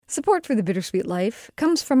Support for The Bittersweet Life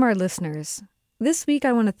comes from our listeners. This week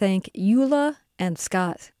I want to thank Eula and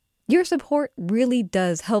Scott. Your support really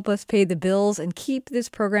does help us pay the bills and keep this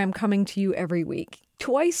program coming to you every week,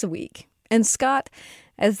 twice a week. And Scott,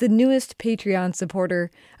 as the newest Patreon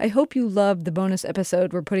supporter, I hope you loved the bonus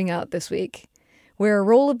episode we're putting out this week, where a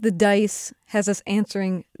roll of the dice has us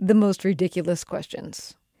answering the most ridiculous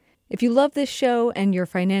questions. If you love this show and you're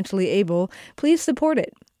financially able, please support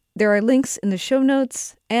it. There are links in the show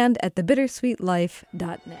notes and at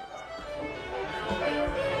thebittersweetlife.net.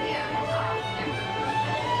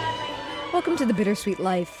 Welcome to The Bittersweet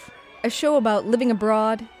Life, a show about living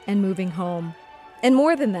abroad and moving home. And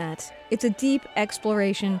more than that, it's a deep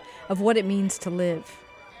exploration of what it means to live,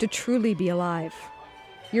 to truly be alive.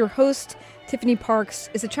 Your host, Tiffany Parks,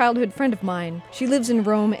 is a childhood friend of mine. She lives in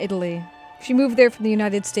Rome, Italy. She moved there from the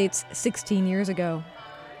United States 16 years ago.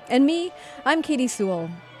 And me, I'm Katie Sewell.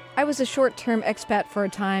 I was a short-term expat for a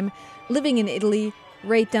time, living in Italy,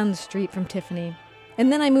 right down the street from Tiffany.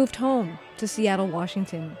 And then I moved home to Seattle,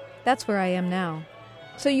 Washington. That's where I am now.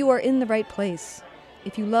 So you are in the right place.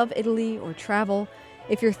 If you love Italy or travel,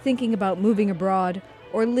 if you're thinking about moving abroad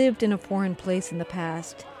or lived in a foreign place in the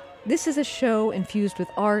past, this is a show infused with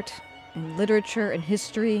art and literature and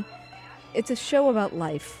history. It's a show about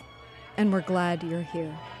life, and we're glad you're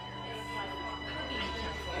here.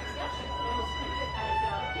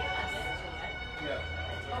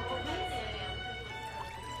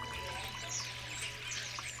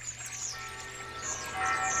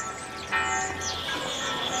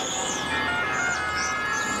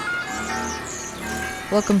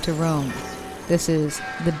 Welcome to Rome. This is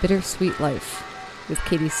The Bittersweet Life with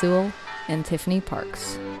Katie Sewell and Tiffany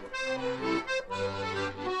Parks.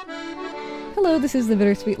 Hello, this is The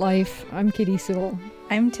Bittersweet Life. I'm Katie Sewell.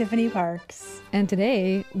 I'm Tiffany Parks. And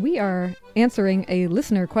today we are answering a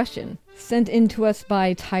listener question sent in to us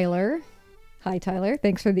by Tyler. Hi, Tyler.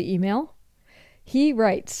 Thanks for the email. He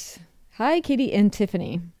writes, "Hi, Katie and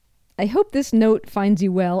Tiffany. I hope this note finds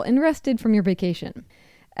you well and rested from your vacation.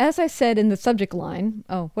 As I said in the subject line,"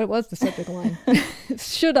 oh, what was the subject line?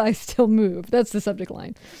 Should I still move? That's the subject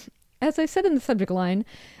line. As I said in the subject line,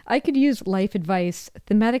 I could use life advice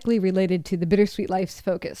thematically related to the Bittersweet Life's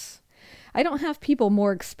focus. I don't have people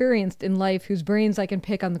more experienced in life whose brains I can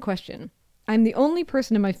pick on the question. I'm the only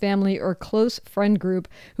person in my family or close friend group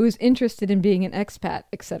who is interested in being an expat,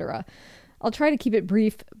 etc. I'll try to keep it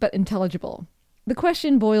brief but intelligible. The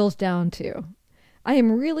question boils down to: I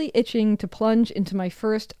am really itching to plunge into my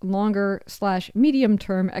first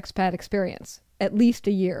longer/medium-term expat experience, at least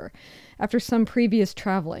a year, after some previous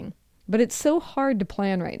traveling. But it's so hard to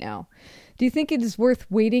plan right now. Do you think it is worth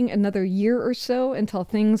waiting another year or so until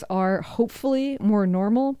things are hopefully more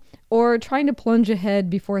normal, or trying to plunge ahead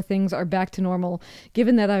before things are back to normal,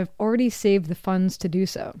 given that I've already saved the funds to do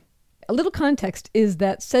so? A little context is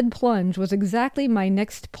that said plunge was exactly my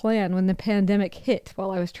next plan when the pandemic hit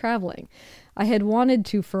while I was traveling. I had wanted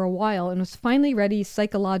to for a while and was finally ready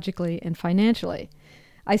psychologically and financially.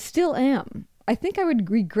 I still am. I think I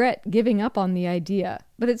would regret giving up on the idea,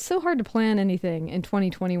 but it's so hard to plan anything in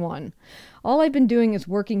 2021. All I've been doing is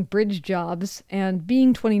working bridge jobs, and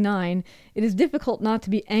being 29, it is difficult not to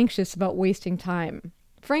be anxious about wasting time.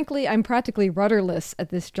 Frankly, I'm practically rudderless at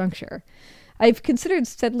this juncture. I've considered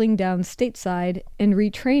settling down stateside and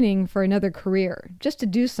retraining for another career, just to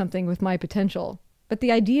do something with my potential. But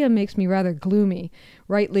the idea makes me rather gloomy,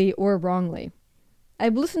 rightly or wrongly.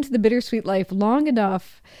 I've listened to The Bittersweet Life long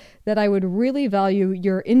enough that I would really value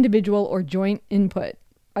your individual or joint input.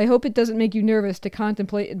 I hope it doesn't make you nervous to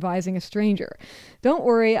contemplate advising a stranger. Don't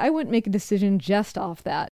worry, I wouldn't make a decision just off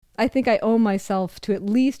that. I think I owe myself to at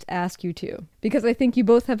least ask you to, because I think you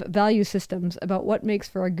both have value systems about what makes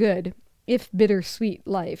for a good, if bittersweet,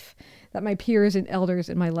 life that my peers and elders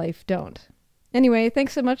in my life don't. Anyway,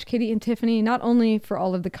 thanks so much, Katie and Tiffany, not only for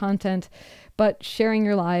all of the content, but sharing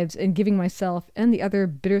your lives and giving myself and the other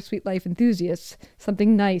Bittersweet Life enthusiasts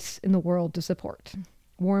something nice in the world to support.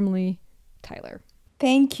 Warmly, Tyler.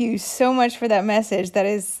 Thank you so much for that message. That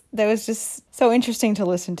was just so interesting to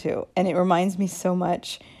listen to, and it reminds me so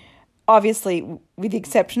much, obviously, with the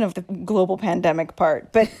exception of the global pandemic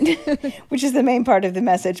part, but which is the main part of the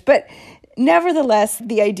message. But nevertheless,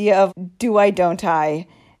 the idea of do I, don't I?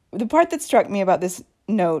 The part that struck me about this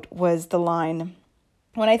note was the line,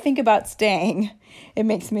 "When I think about staying, it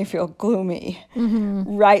makes me feel gloomy,"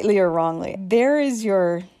 rightly or wrongly. There is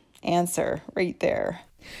your answer right there.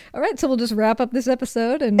 All right, so we'll just wrap up this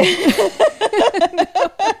episode and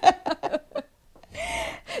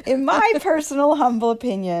In my personal humble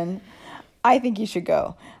opinion, I think you should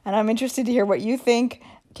go. And I'm interested to hear what you think,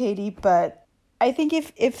 Katie, but I think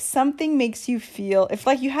if something makes you feel, if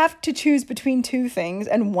like you have to choose between two things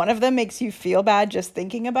and one of them makes you feel bad just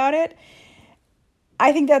thinking about it,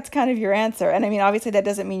 I think that's kind of your answer. And I mean, obviously that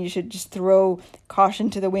doesn't mean you should just throw caution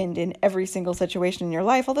to the wind in every single situation in your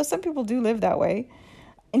life, although some people do live that way.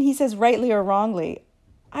 And he says, rightly or wrongly,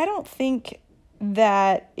 I don't think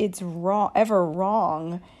that it's ever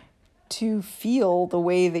wrong to feel the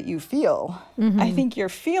way that you feel. I think your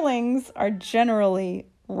feelings are generally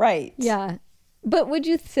right. Yeah. But would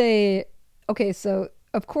you say, okay, so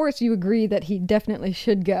of course you agree that he definitely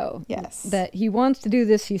should go. Yes. That he wants to do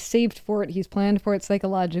this, he's saved for it, he's planned for it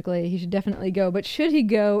psychologically, he should definitely go. But should he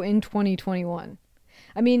go in 2021?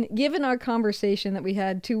 I mean, given our conversation that we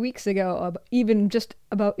had 2 weeks ago, even just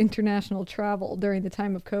about international travel during the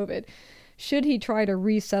time of COVID, should he try to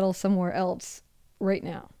resettle somewhere else right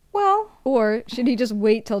now? Well, Or should he just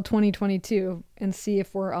wait till 2022 and see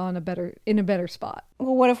if we're in a better spot?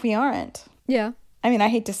 well, what if we aren't? Yeah. I mean, I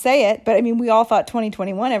hate to say it, but I mean, we all thought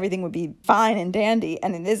 2021 everything would be fine and dandy,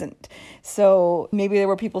 and it isn't. So maybe there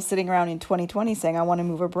were people sitting around in 2020 saying, I want to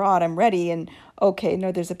move abroad, I'm ready, and okay,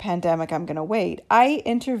 no, there's a pandemic, I'm going to wait. I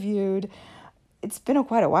interviewed, it's been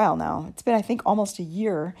quite a while now. It's been, I think, almost a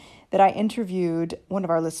year that I interviewed one of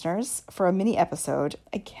our listeners for a mini episode.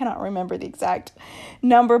 I cannot remember the exact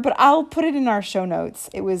number, but I'll put it in our show notes.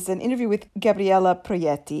 It was an interview with Gabriella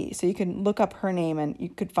Proietti, so you can look up her name and you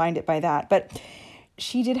could find it by that. But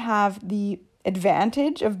she did have the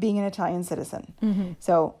advantage of being an Italian citizen.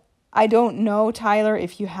 So I don't know, Tyler,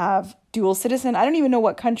 if you have dual citizen. I don't even know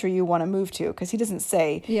what country you want to move to because he doesn't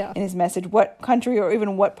say in his message what country or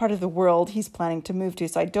even what part of the world he's planning to move to.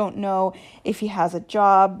 So I don't know if he has a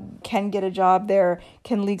job, can get a job there,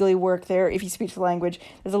 can legally work there, if he speaks the language.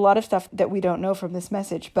 There's a lot of stuff that we don't know from this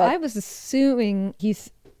message. But I was assuming he's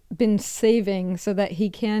been saving so that he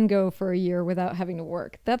can go for a year without having to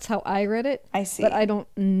work. That's how I read it. I see. But I don't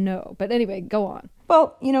know. But anyway, go on.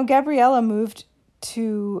 Well, you know, Gabriella moved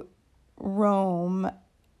to Rome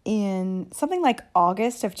in something like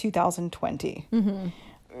August of 2020.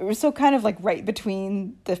 It was so kind of like right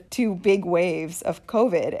between the two big waves of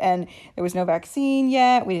COVID, and there was no vaccine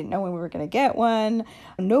yet. We didn't know when we were going to get one.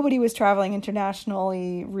 Nobody was traveling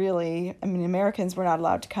internationally, really. I mean, Americans were not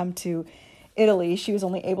allowed to come to Italy. She was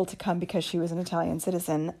only able to come because she was an Italian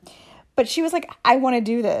citizen. But she was like, I want to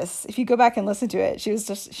do this. If you go back and listen to it,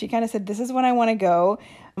 she kind of said, this is when I want to go.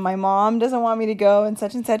 My mom doesn't want me to go and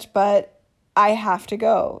such, but I have to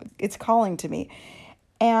go. It's calling to me.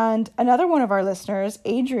 And another one of our listeners,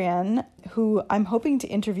 Adrienne, who I'm hoping to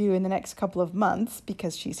interview in the next couple of months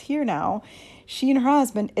because she's here now, she and her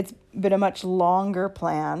husband, it's been a much longer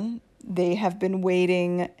plan. They have been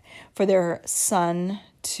waiting for their son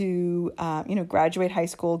to, graduate high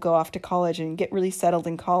school, go off to college and get really settled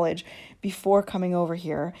in college before coming over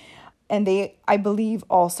here. And they, I believe,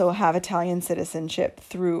 also have Italian citizenship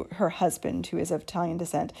through her husband, who is of Italian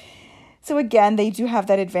descent. So again, they do have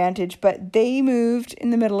that advantage, but they moved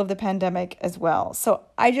in the middle of the pandemic as well. So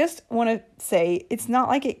I just want to say it's not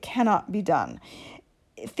like it cannot be done.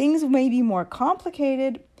 Things may be more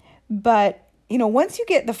complicated, but, once you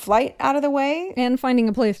get the flight out of the way. And finding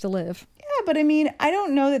a place to live. Yeah, but I mean, I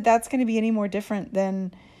don't know that that's going to be any more different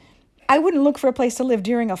than... I wouldn't look for a place to live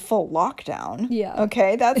during a full lockdown. Yeah.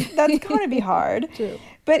 Okay, that's going to be hard. True.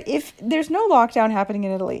 But if there's no lockdown happening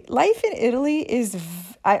in Italy, life in Italy is...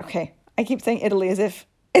 okay. I keep saying Italy as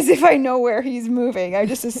if I know where he's moving. I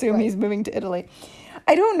just assume Right. He's moving to Italy.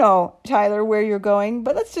 I don't know, Tyler, where you're going,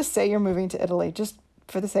 but let's just say you're moving to Italy, just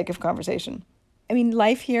for the sake of conversation. I mean,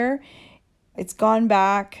 life here, it's gone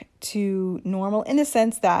back to normal in the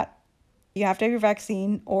sense that you have to have your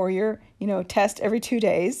vaccine or your, test every 2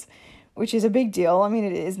 days, which is a big deal. I mean,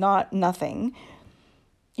 it is not nothing.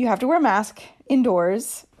 You have to wear a mask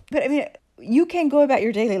indoors. But I mean, you can go about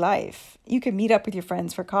your daily life. You can meet up with your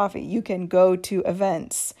friends for coffee. You can go to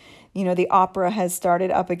events. The opera has started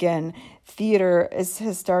up again. Theater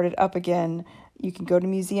has started up again. You can go to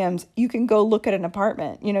museums. You can go look at an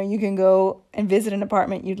apartment. You can go and visit an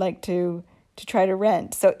apartment you'd like to try to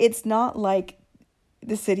rent. So it's not like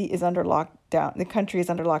the city is under lockdown. The country is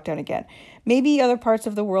under lockdown again. Maybe other parts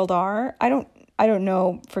of the world are. I don't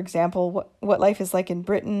know, for example, what life is like in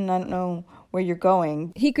Britain. I don't know where you're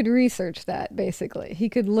going. He could research that, basically. He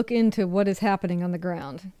could look into what is happening on the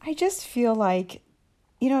ground. I just feel like,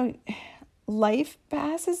 life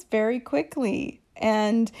passes very quickly.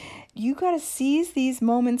 And you got to seize these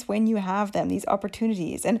moments when you have them, these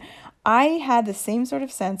opportunities. And I had the same sort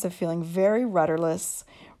of sense of feeling very rudderless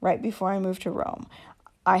right before I moved to Rome.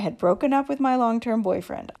 I had broken up with my long-term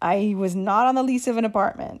boyfriend. I was not on the lease of an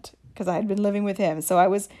apartment because I had been living with him. So I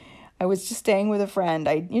was I was just staying with a friend.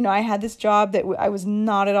 I had this job that I was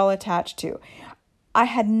not at all attached to. I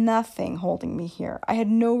had nothing holding me here. I had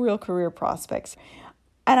no real career prospects.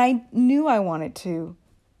 And I knew I wanted to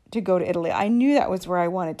go to Italy. I knew that was where I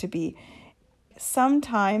wanted to be.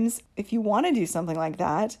 Sometimes if you want to do something like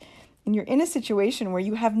that, and you're in a situation where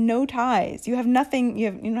you have no ties, you have nothing, you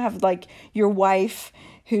don't have like your wife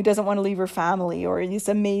who doesn't want to leave her family, or this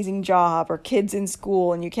amazing job, or kids in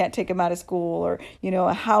school and you can't take them out of school, or,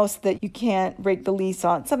 a house that you can't break the lease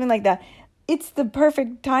on, something like that. It's the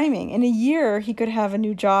perfect timing. In a year, he could have a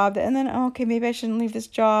new job, and then, okay, maybe I shouldn't leave this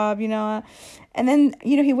job, And then,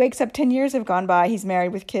 he wakes up, 10 years have gone by, he's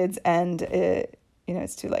married with kids, and,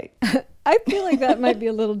 it's too late. I feel like that might be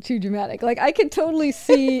a little too dramatic. Like, I could totally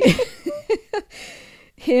see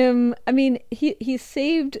him. I mean, he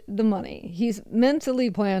saved the money. He's mentally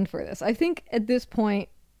planned for this. I think at this point,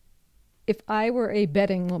 if I were a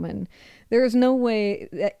betting woman, there is no way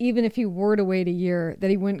that even if he were to wait a year, that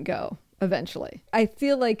he wouldn't go eventually. I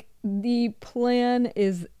feel like the plan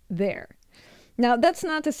is there. Now, that's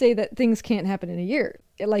not to say that things can't happen in a year.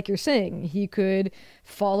 Like you're saying, he could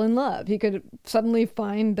fall in love. He could suddenly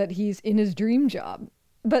find that he's in his dream job.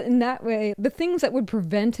 But in that way, the things that would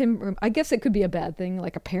prevent him, I guess it could be a bad thing,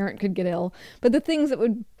 like a parent could get ill, but the things that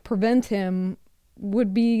would prevent him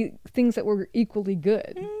would be things that were equally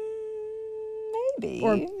good. Maybe.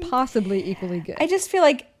 Or possibly equally good. I just feel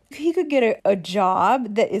like he could get a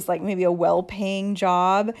job that is like maybe a well-paying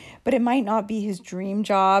job, but it might not be his dream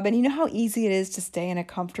job. And you know how easy it is to stay in a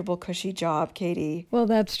comfortable, cushy job, Katie? Well,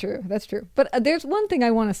 that's true. That's true. But there's one thing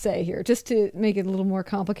I want to say here, just to make it a little more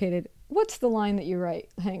complicated. What's the line that you write?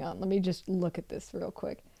 Hang on. Let me just look at this real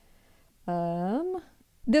quick.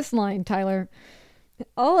 This line, Tyler.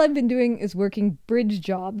 All I've been doing is working bridge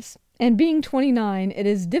jobs. And being 29, it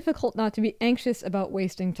is difficult not to be anxious about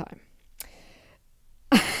wasting time.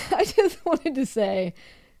 I just wanted to say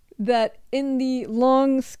that in the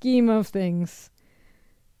long scheme of things,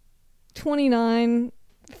 29,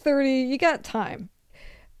 30, you got time.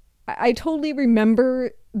 I totally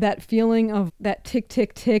remember that feeling of that tick,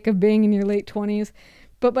 tick, tick of being in your late 20s.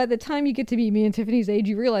 But by the time you get to be me and Tiffany's age,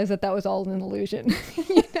 you realize that was all an illusion.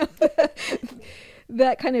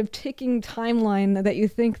 That kind of ticking timeline that you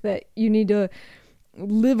think that you need to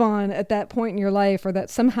live on at that point in your life, or that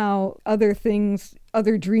somehow other things,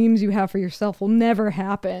 other dreams you have for yourself will never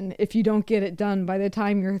happen if you don't get it done by the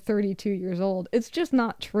time you're 32 years old. It's just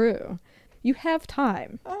not true. You have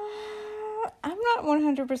time. I'm not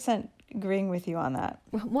 100% agreeing with you on that.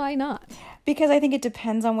 Well, why not? Because I think it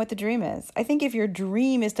depends on what the dream is. I think if your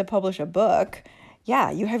dream is to publish a book,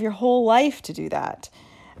 yeah, you have your whole life to do that.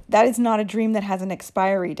 That is not a dream that has an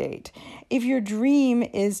expiry date. If your dream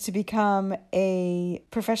is to become a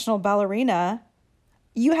professional ballerina,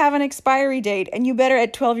 you have an expiry date, and you better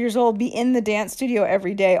at 12 years old be in the dance studio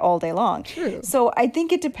every day, all day long. True. So I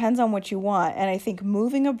think it depends on what you want. And I think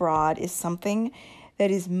moving abroad is something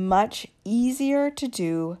that is much easier to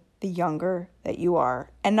do the younger that you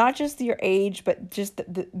are. And not just your age, but just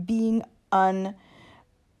the being untied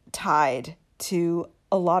to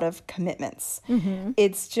a lot of commitments. Mm-hmm.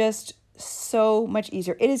 It's just so much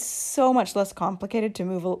easier. It is so much less complicated to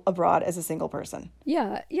move abroad as a single person.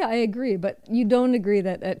 Yeah, I agree. But you don't agree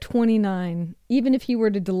that at 29, even if he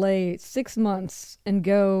were to delay 6 months and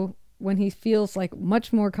go when he feels like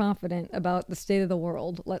much more confident about the state of the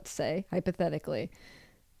world, let's say, hypothetically,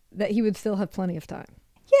 that he would still have plenty of time.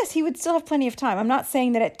 Yes, he would still have plenty of time. I'm not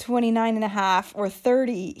saying that at 29 and a half or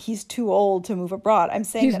 30, he's too old to move abroad. I'm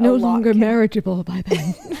saying he's no longer marriageable by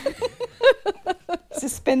then. He's a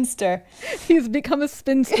spinster. He's become a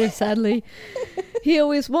spinster, sadly. He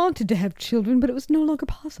always wanted to have children, but it was no longer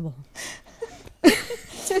possible.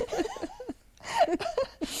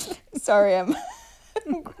 Sorry, I'm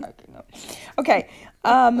cracking up. Okay.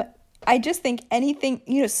 I just think anything,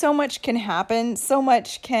 so much can happen. So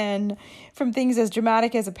much can, from things as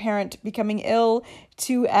dramatic as a parent becoming ill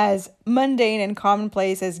to as mundane and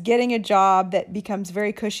commonplace as getting a job that becomes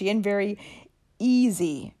very cushy and very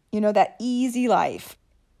easy, that easy life.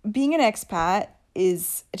 Being an expat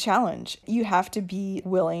is a challenge. You have to be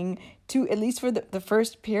willing to, at least for the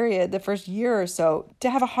first period, the first year or so, to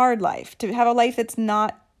have a hard life, to have a life that's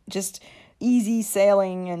not just easy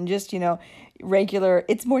sailing and just, regular.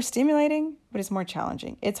 It's more stimulating, but it's more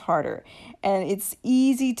challenging. It's harder. And it's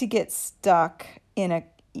easy to get stuck in a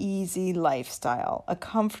easy lifestyle, a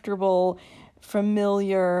comfortable,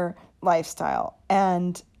 familiar lifestyle.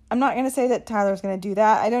 And I'm not going to say that Tyler's going to do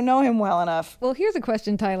that. I don't know him well enough. Well, here's a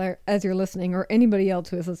question, Tyler, as you're listening, or anybody else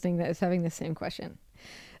who is listening that is having the same question.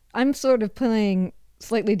 I'm sort of playing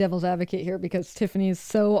slightly devil's advocate here because Tiffany's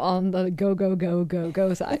so on the go, go, go, go,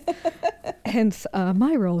 go side. Hence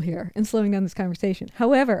my role here in slowing down this conversation.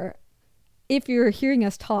 However, if you're hearing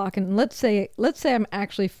us talk, and let's say I'm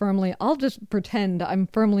actually I'll just pretend I'm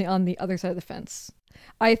firmly on the other side of the fence.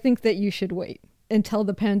 I think that you should wait until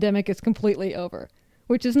the pandemic is completely over,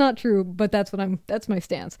 which is not true, but that's my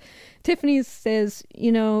stance. Tiffany says,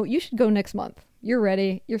 you should go next month. You're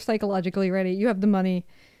ready. You're psychologically ready. You have the money.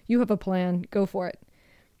 You have a plan. Go for it.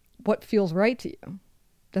 What feels right to you?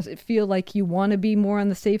 Does it feel like you want to be more on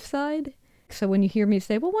the safe side? So when you hear me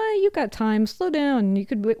say, well, why, you've got time, slow down, you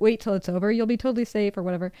could wait till it's over, you'll be totally safe or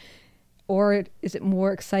whatever. Or is it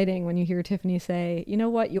more exciting when you hear Tiffany say, you know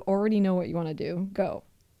what, you already know what you want to do, go.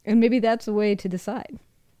 And maybe that's a way to decide.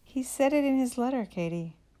 He said it in his letter,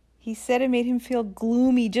 Katie. He said it made him feel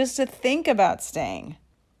gloomy just to think about staying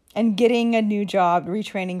and getting a new job,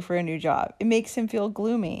 retraining for a new job. It makes him feel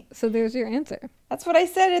gloomy. So there's your answer. That's what I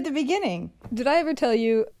said at the beginning. Did I ever tell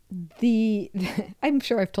you I'm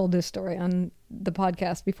sure I've told this story on the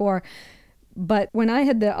podcast before, but when I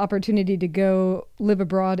had the opportunity to go live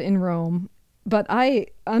abroad in Rome, but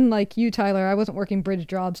unlike you, Tyler, I wasn't working bridge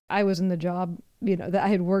jobs. I was in the job, that I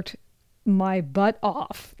had worked my butt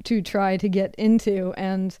off to try to get into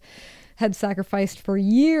and had sacrificed for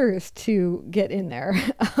years to get in there.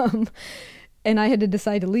 And I had to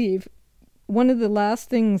decide to leave. One of the last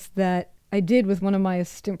things that I did with one of my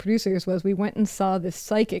assistant producers was we went and saw this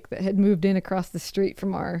psychic that had moved in across the street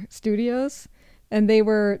from our studios. And they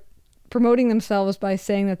were promoting themselves by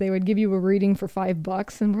saying that they would give you a reading for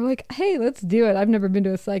 $5. And we're like, hey, let's do it. I've never been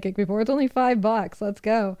to a psychic before. It's only $5. Let's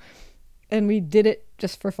go. And we did it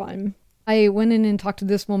just for fun. I went in and talked to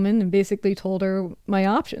this woman and basically told her my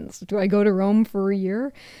options. Do I go to Rome for a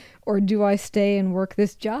year or do I stay and work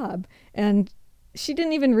this job? And she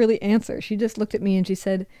didn't even really answer. She just looked at me and she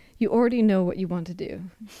said, you already know what you want to do.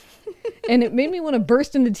 And it made me want to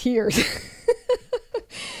burst into tears,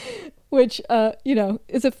 which,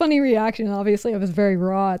 is a funny reaction. Obviously, I was very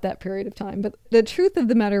raw at that period of time. But the truth of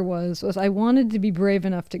the matter was I wanted to be brave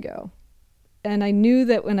enough to go. And I knew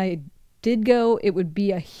that when I did go, it would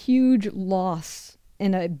be a huge loss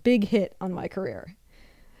and a big hit on my career.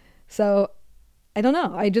 So I don't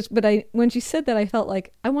know. When she said that, I felt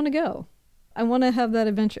like I want to go. I want to have that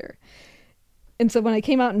adventure. And so when I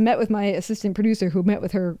came out and met with my assistant producer who met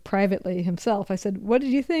with her privately himself, I said, what did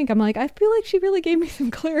you think? I'm like, I feel like she really gave me some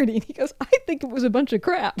clarity. And he goes, I think it was a bunch of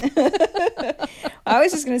crap. I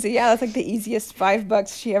was just going to say, yeah, that's like the easiest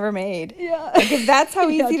 $5 she ever made. Yeah. Like if that's how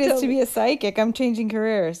easy it is totally. to be a psychic, I'm changing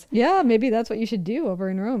careers. Yeah, maybe that's what you should do over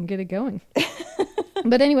in Rome. Get it going.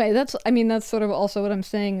 But anyway, that's sort of also what I'm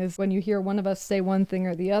saying is when you hear one of us say one thing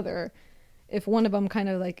or the other, if one of them kind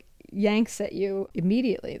of like yanks at you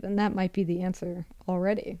immediately, then that might be the answer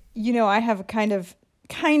already. I have a kind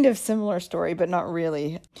of similar story, but not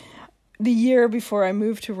really. The year before I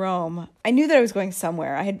moved to Rome, I knew that I was going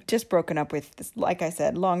somewhere. I had just broken up with this, like I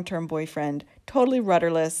said, long-term boyfriend, totally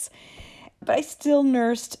rudderless, but I still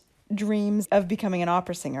nursed dreams of becoming an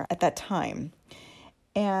opera singer at that time.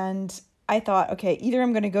 And I thought, okay, either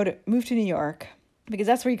I'm going to move to New York, because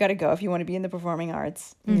that's where you got to go if you want to be in the performing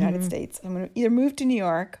arts in the United States. I'm going to either move to New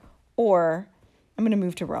York or I'm going to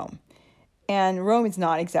move to Rome. And Rome is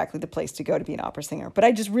not exactly the place to go to be an opera singer, but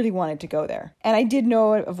I just really wanted to go there. And I did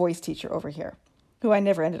know a voice teacher over here, who I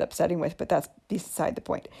never ended up studying with, but that's beside the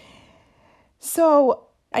point. So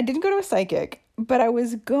I didn't go to a psychic, but I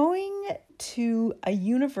was going to a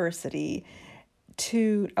university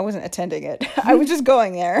I wasn't attending it. I was just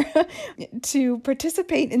going there to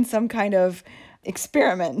participate in some kind of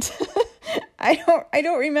experiment. I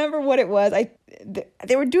don't remember what it was.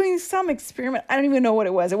 They were doing some experiment. I don't even know what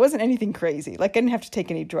it was. It wasn't anything crazy. Like I didn't have to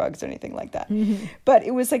take any drugs or anything like that. Mm-hmm. But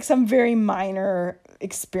it was like some very minor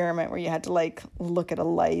experiment where you had to like look at a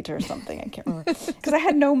light or something. I can't remember because I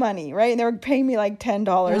had no money, right? And they were paying me like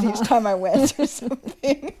 $10 each time I went or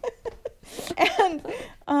something.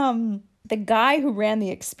 And the guy who ran the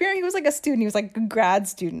experiment, he was like a student. He was like a grad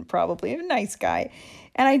student, probably a nice guy.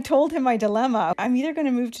 And I told him my dilemma. I'm either going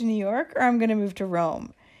to move to New York or I'm going to move to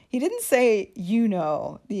Rome. He didn't say,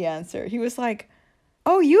 the answer. He was like,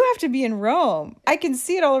 oh, you have to be in Rome. I can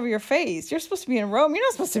see it all over your face. You're supposed to be in Rome. You're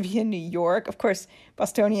not supposed to be in New York. Of course,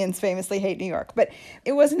 Bostonians famously hate New York, but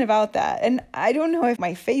it wasn't about that. And I don't know if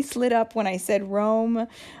my face lit up when I said Rome.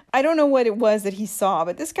 I don't know what it was that he saw,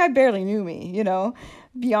 but this guy barely knew me,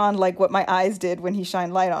 beyond like what my eyes did when he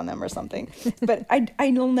shined light on them or something. But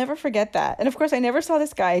I'll never forget that. And of course, I never saw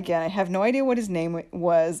this guy again. I have no idea what his name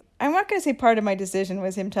was. I'm not going to say part of my decision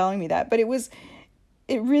was him telling me that, but it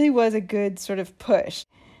really was a good sort of push.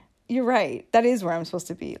 you're right. That is where I'm supposed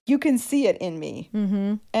to be. You can see it in me.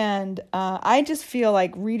 Mm-hmm. And I just feel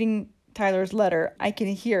like reading Tyler's letter, I can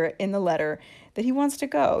hear it in the letter that he wants to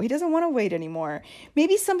go. He doesn't want to wait anymore.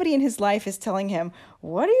 Maybe somebody in his life is telling him,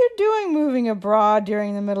 what are you doing moving abroad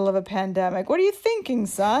during the middle of a pandemic? What are you thinking,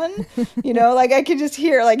 son? Like I could just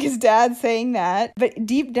hear like his dad saying that. But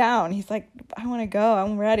deep down, he's like, I want to go.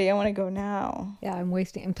 I'm ready. I want to go now. Yeah, I'm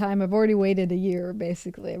wasting time. I've already waited a year,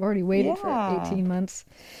 basically. I've already waited for 18 months.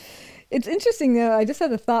 It's interesting, though. I just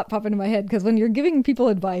had a thought pop into my head, because when you're giving people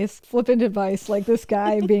advice, flippant advice, like this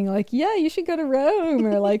guy being like, yeah, you should go to Rome,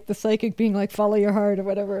 or like the psychic being like, follow your heart, or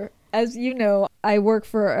whatever. As you know, I work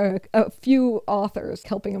for a few authors,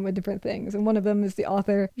 helping them with different things. And one of them is the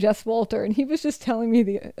author, Jess Walter. And he was just telling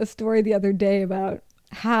me a story the other day about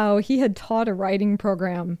how he had taught a writing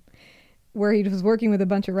program where he was working with a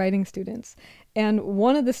bunch of writing students. And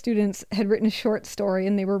one of the students had written a short story,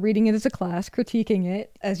 and they were reading it as a class, critiquing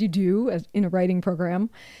it, as you do as in a writing program.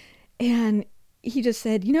 And he just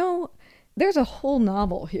said, there's a whole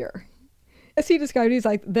novel here. As he described it, he's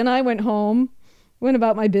like, then I went home, went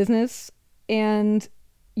about my business, and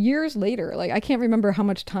years later, like I can't remember how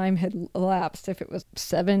much time had elapsed, if it was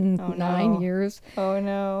 9 years. Oh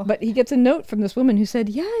no. But he gets a note from this woman who said,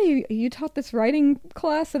 yeah, you taught this writing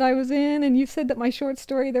class that I was in, and you said that my short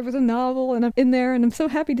story, there was a novel and I'm in there, and I'm so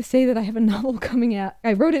happy to say that I have a novel coming out.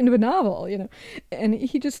 I wrote it into a novel, And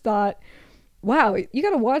he just thought, wow, you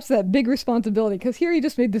got to watch that big responsibility, because here he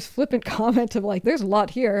just made this flippant comment of like, there's a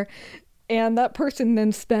lot here. And that person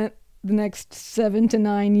then spent the next 7 to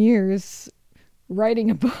 9 years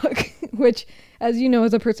writing a book, which, as you know,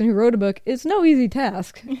 as a person who wrote a book, is no easy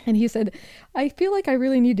task. And he said, I feel like I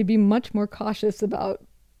really need to be much more cautious about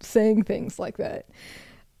saying things like that.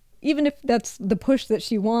 Even if that's the push that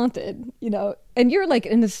she wanted, and you're like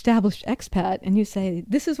an established expat and you say,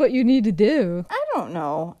 this is what you need to do. I don't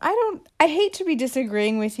know. I hate to be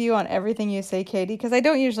disagreeing with you on everything you say, Katie, because I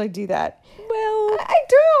don't usually do that. Well, I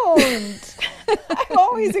don't. I'm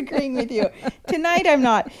always agreeing with you. Tonight I'm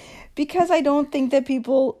not. Because I don't think that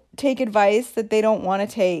people take advice that they don't want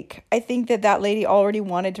to take. I think that lady already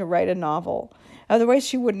wanted to write a novel. Otherwise,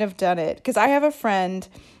 she wouldn't have done it. Because I have a friend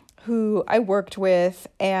who I worked with,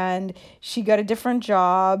 and she got a different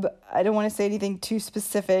job. I don't want to say anything too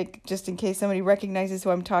specific, just in case somebody recognizes who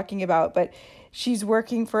I'm talking about. But she's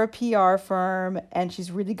working for a PR firm, and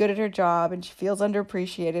she's really good at her job, and she feels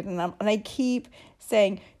underappreciated. And I keep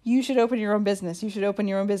saying, you should open your own business. You should open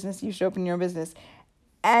your own business. You should open your own business.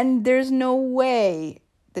 And there's no way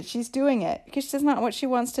that she's doing it, because that's not what she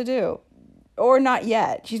wants to do. Or not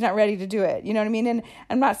yet. She's not ready to do it. You know what I mean? And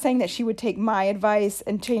I'm not saying that she would take my advice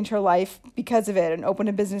and change her life because of it and open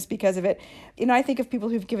a business because of it. I think of people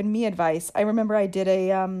who've given me advice. I remember I did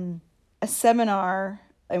a seminar,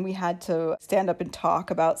 and we had to stand up and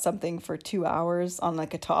talk about something for 2 hours on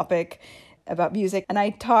like a topic about music. And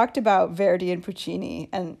I talked about Verdi and Puccini,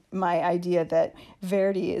 and my idea that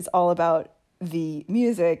Verdi is all about the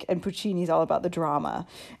music and Puccini's all about the drama.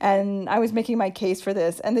 And I was making my case for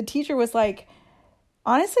this, and the teacher was like,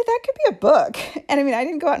 honestly, that could be a book. And I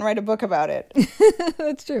didn't go out and write a book about it.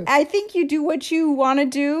 That's true. I think you do what you want to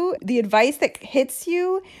do. The advice that hits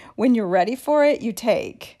you when you're ready for it, you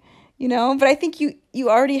take, but I think you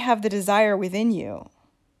already have the desire within you.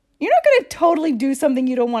 You're not going to totally do something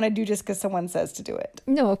you don't want to do just because someone says to do it.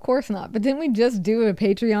 No, of course not. But didn't we just do a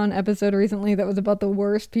Patreon episode recently that was about the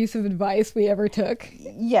worst piece of advice we ever took?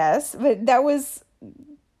 Yes, but that was,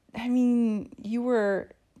 you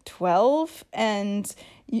were 12 and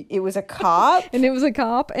it was a cop. And it was a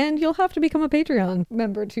cop, and you'll have to become a Patreon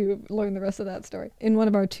member to learn the rest of that story in one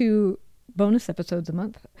of our 2 bonus episodes a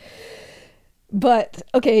month. But,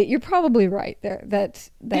 okay, you're probably right there, that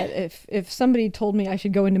if somebody told me I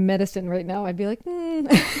should go into medicine right now, I'd be like, No,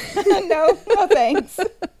 thanks.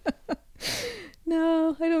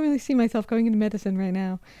 No, I don't really see myself going into medicine right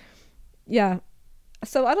now. Yeah.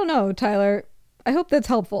 So, I don't know, Tyler. I hope that's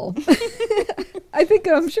helpful.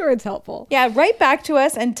 I'm sure it's helpful. Yeah, write back to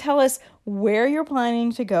us and tell us where you're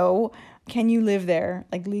planning to go. Can you live there,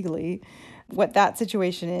 like legally? What that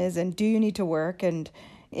situation is, and do you need to work? And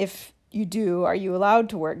if you do, are you allowed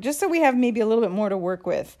to work? Just so we have maybe a little bit more to work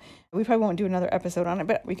with. We probably won't do another episode on it,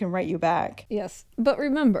 but we can write you back. Yes. But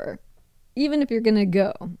remember, even if you're going to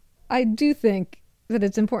go, I do think that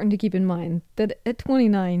it's important to keep in mind that at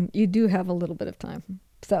 29, you do have a little bit of time.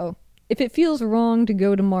 So if it feels wrong to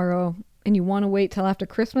go tomorrow and you want to wait till after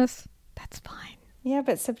Christmas, that's fine. Yeah,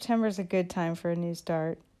 but September's a good time for a new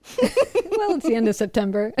start. Well, it's the end of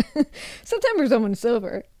September. September's almost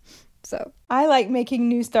over. So I like making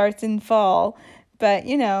new starts in fall, But,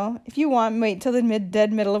 if you want, wait till the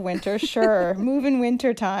dead middle of winter. Sure. Move in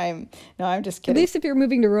winter time. No, I'm just At kidding. least if you're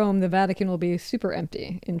moving to Rome, the Vatican will be super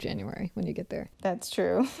empty in January when you get there. That's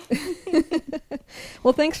true.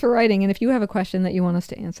 Well, thanks for writing. And if you have a question that you want us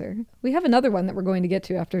to answer, we have another one that we're going to get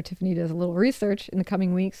to after Tiffany does a little research in the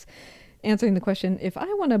coming weeks, answering the question, if I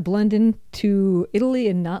want to blend into Italy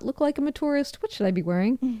and not look like I'm a tourist, what should I be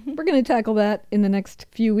wearing? We're going to tackle that in the next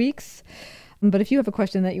few weeks. But if you have a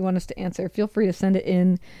question that you want us to answer, feel free to send it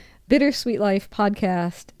in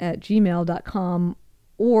bittersweetlifepodcast@gmail.com,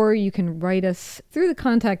 or you can write us through the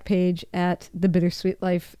contact page at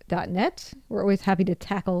thebittersweetlife.net. We're always happy to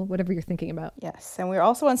tackle whatever you're thinking about. Yes, and we're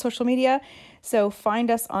also on social media. So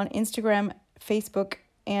find us on Instagram, Facebook,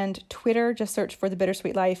 and Twitter. Just search for The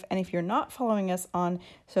Bittersweet Life. And if you're not following us on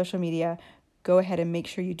social media, go ahead and make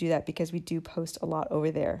sure you do that, because we do post a lot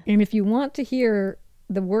over there. And if you want to hear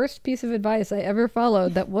the worst piece of advice I ever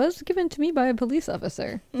followed that was given to me by a police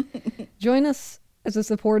officer, join us as a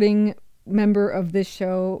supporting member of this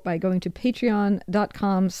show by going to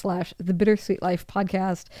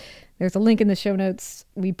patreon.com/thebittersweetlifepodcast. There's a link in the show notes.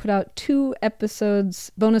 We put out 2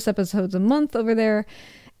 bonus episodes a month over there.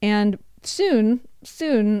 And soon,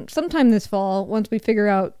 sometime this fall, once we figure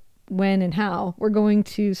out when and how, we're going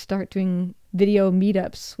to start doing video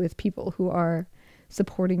meetups with people who are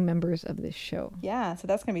supporting members of this show. Yeah, so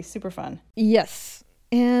that's going to be super fun. Yes.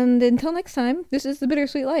 And until next time, this is The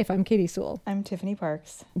Bittersweet Life. I'm Katie Sewell. I'm Tiffany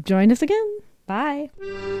Parks. Join us again. Bye.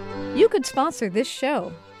 You could sponsor this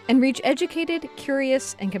show and reach educated,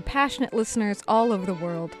 curious, and compassionate listeners all over the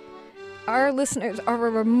world. Our listeners are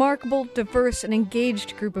a remarkable, diverse, and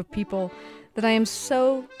engaged group of people that I am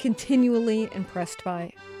so continually impressed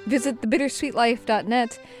by. Visit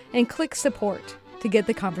thebittersweetlife.net and click support to get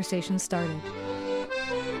the conversation started.